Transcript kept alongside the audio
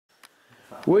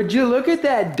Would you look at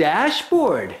that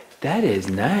dashboard? That is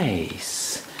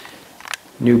nice.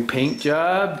 New paint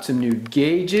job, some new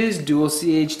gauges, dual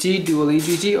CHT, dual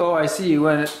EGT. Oh, I see you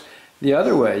went the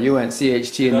other way. You went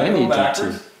CHT and then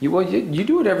EGT. You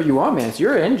do whatever you want, man. It's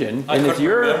your engine. I couldn't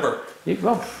remember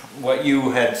what you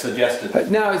had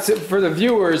suggested. Now, it's for the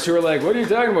viewers who are like, what are you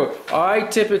talking about? I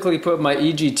typically put my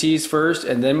EGTs first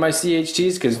and then my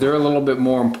CHTs because they're a little bit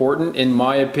more important, in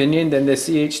my opinion, than the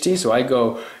CHT. So I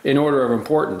go in order of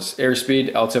importance: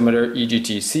 airspeed, altimeter,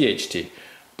 EGT, CHT.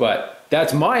 But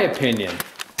that's my opinion.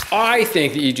 I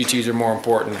think the EGTs are more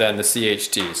important than the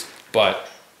CHTs. But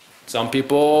some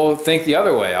people think the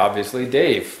other way, obviously.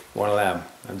 Dave, one of them.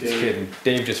 I'm just kidding.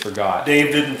 Dave just forgot.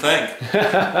 Dave didn't think.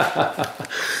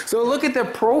 So look at the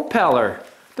propeller.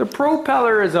 The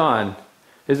propeller is on.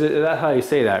 Is that how you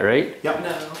say that, right? Yep.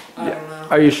 No, I don't know.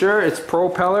 Are you sure it's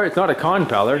propeller? It's not a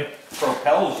conpeller. It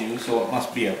propels you, so it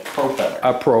must be a propeller.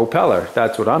 A propeller.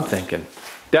 That's what I'm thinking.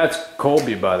 That's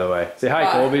Colby, by the way. Say hi,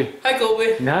 Colby. Hi,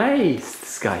 Colby. Nice.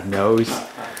 This guy knows.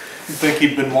 You think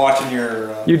he'd been watching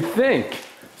your... You'd think.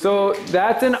 So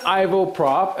that's an Ivo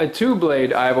prop, a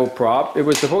 2-blade Ivo prop. It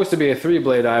was supposed to be a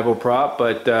 3-blade Ivo prop,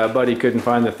 but Buddy couldn't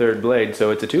find the 3rd blade, so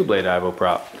it's a 2-blade Ivo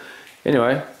prop.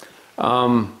 Anyway,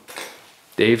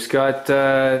 Dave's got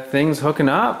things hooking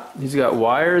up. He's got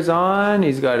wires on.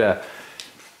 He's got a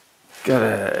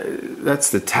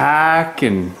that's the tack,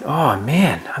 and oh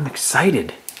man, I'm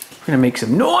excited. We're gonna make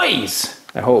some noise.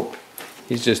 I hope.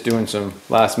 He's just doing some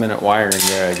last-minute wiring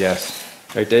there, I guess.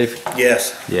 Right, Dave?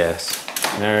 Yes. Yes.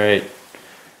 All right.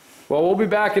 Well, we'll be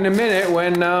back in a minute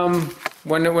when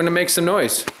it makes some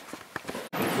noise.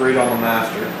 It's right on the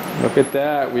master. Look at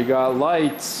that. We got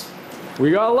lights.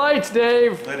 We got lights,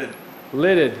 Dave.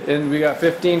 Lidded. And we got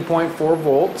 15.4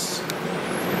 volts.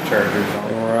 Charger's on.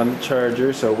 And we're on the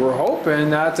charger, so we're hoping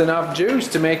that's enough juice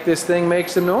to make this thing make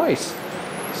some noise.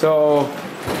 So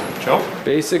choke.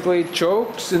 Basically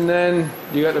chokes, and then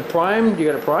you got it primed. You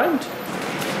got it primed?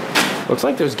 Looks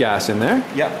like there's gas in there.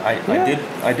 Yeah,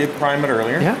 I did prime it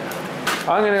earlier. Yeah.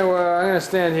 I'm gonna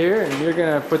stand here, and you're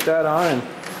gonna put that on and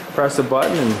press the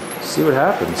button and see what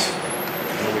happens.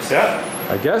 Are we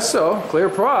set? I guess so. Clear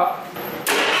prop.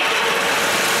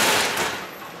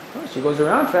 Oh, she goes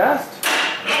around fast.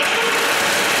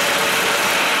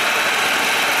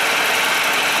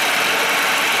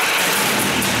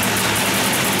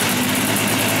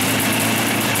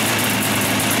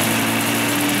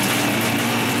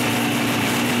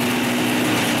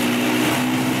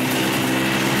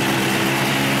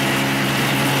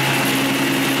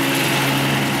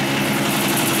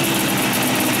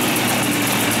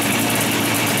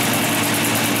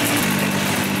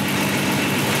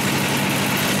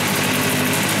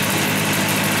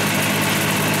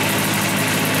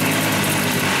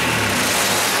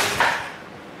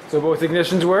 So both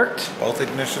ignitions worked? Both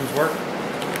ignitions worked.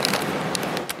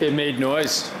 It made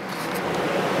noise.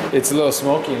 It's a little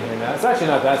smoky in here now. It's actually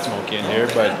not that smoky in here,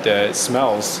 but it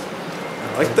smells.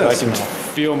 I like that. I can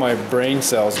feel my brain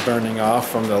cells burning off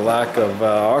from the lack of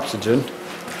oxygen.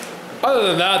 Other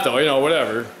than that, though, you know,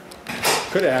 whatever.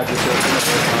 Could have had this open the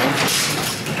whole time.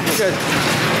 Look at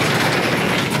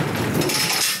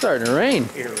it's starting to rain.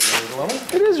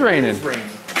 It is raining.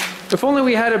 If only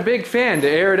we had a big fan to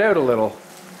air it out a little.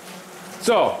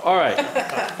 So, all right.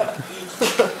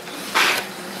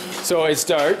 So it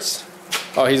starts.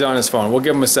 Oh, he's on his phone. We'll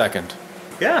give him a second.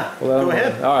 Yeah, go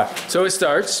ahead. All right. So it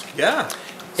starts. Yeah.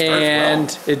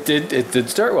 And well. It did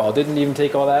start well. It didn't even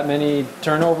take all that many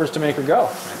turnovers to make her go. I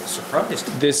was surprised.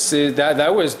 This is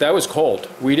that was cold.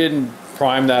 We didn't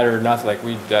prime that or nothing. Like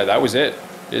that was it.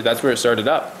 That's where it started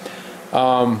up.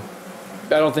 I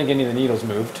don't think any of the needles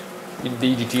moved. The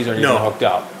EGTs aren't even hooked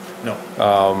up. No.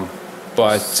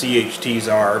 But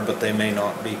CHTs are, but they may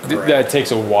not be correct. That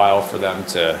takes a while for them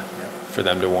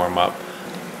to warm up.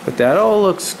 But that all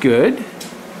looks good.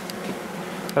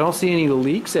 I don't see any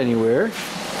leaks anywhere.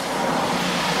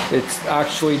 It's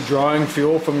actually drawing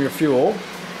fuel from your fuel,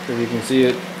 so you can see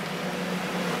it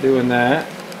doing that.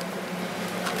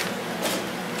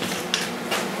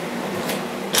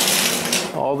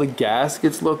 All the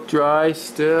gaskets look dry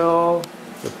still.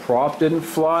 The prop didn't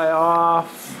fly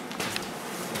off.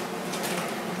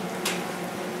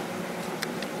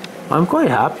 I'm quite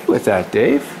happy with that,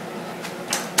 Dave.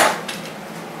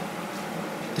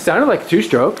 It sounded like a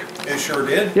 2-stroke. It sure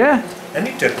did. Yeah.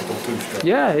 Any typical 2-stroke.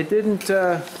 Yeah, it didn't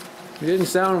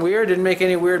sound weird. Didn't make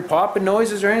any weird popping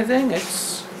noises or anything.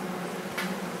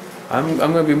 I'm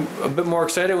going to be a bit more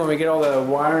excited when we get all the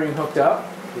wiring hooked up.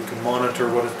 We can monitor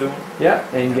what it's doing. Yeah,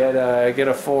 and get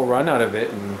a full run out of it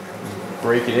and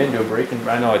break it into a breaking.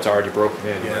 I know it's already broken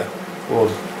in. Yeah. We'll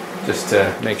just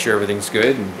to make sure everything's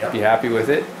good and Yep. be happy with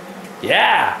it.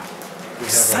 Yeah, We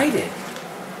excited.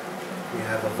 We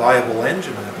have a viable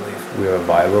engine, I believe. We have a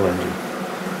viable engine.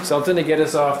 Something to get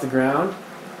us off the ground,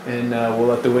 and we'll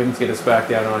let the wings get us back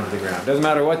down onto the ground. Doesn't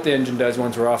matter what the engine does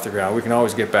once we're off the ground, we can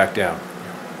always get back down.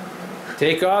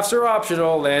 Takeoffs are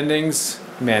optional, landings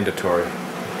mandatory.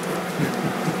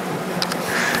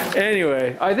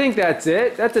 Anyway, I think that's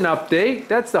it. That's an update.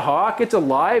 That's the Hawk. It's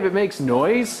alive. It makes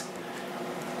noise.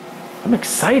 I'm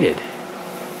excited.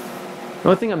 The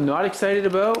only thing I'm not excited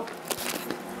about,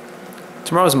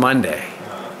 tomorrow's Monday.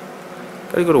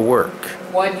 Gotta go to work.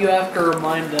 Why'd you have to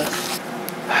remind us?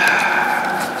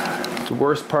 It's the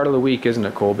worst part of the week, isn't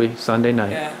it, Colby? Sunday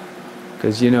night. Yeah.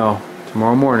 Because, you know,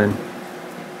 tomorrow morning,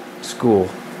 school.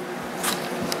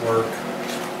 Work.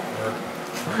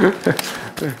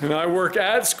 And I work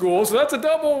at school, so that's a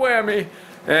double whammy.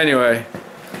 Anyway,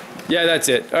 yeah, that's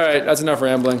it. All right, that's enough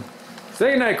rambling.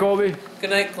 Say goodnight, Colby.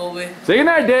 Good night, Colby. Say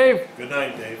goodnight, Dave. Good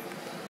night, Dave.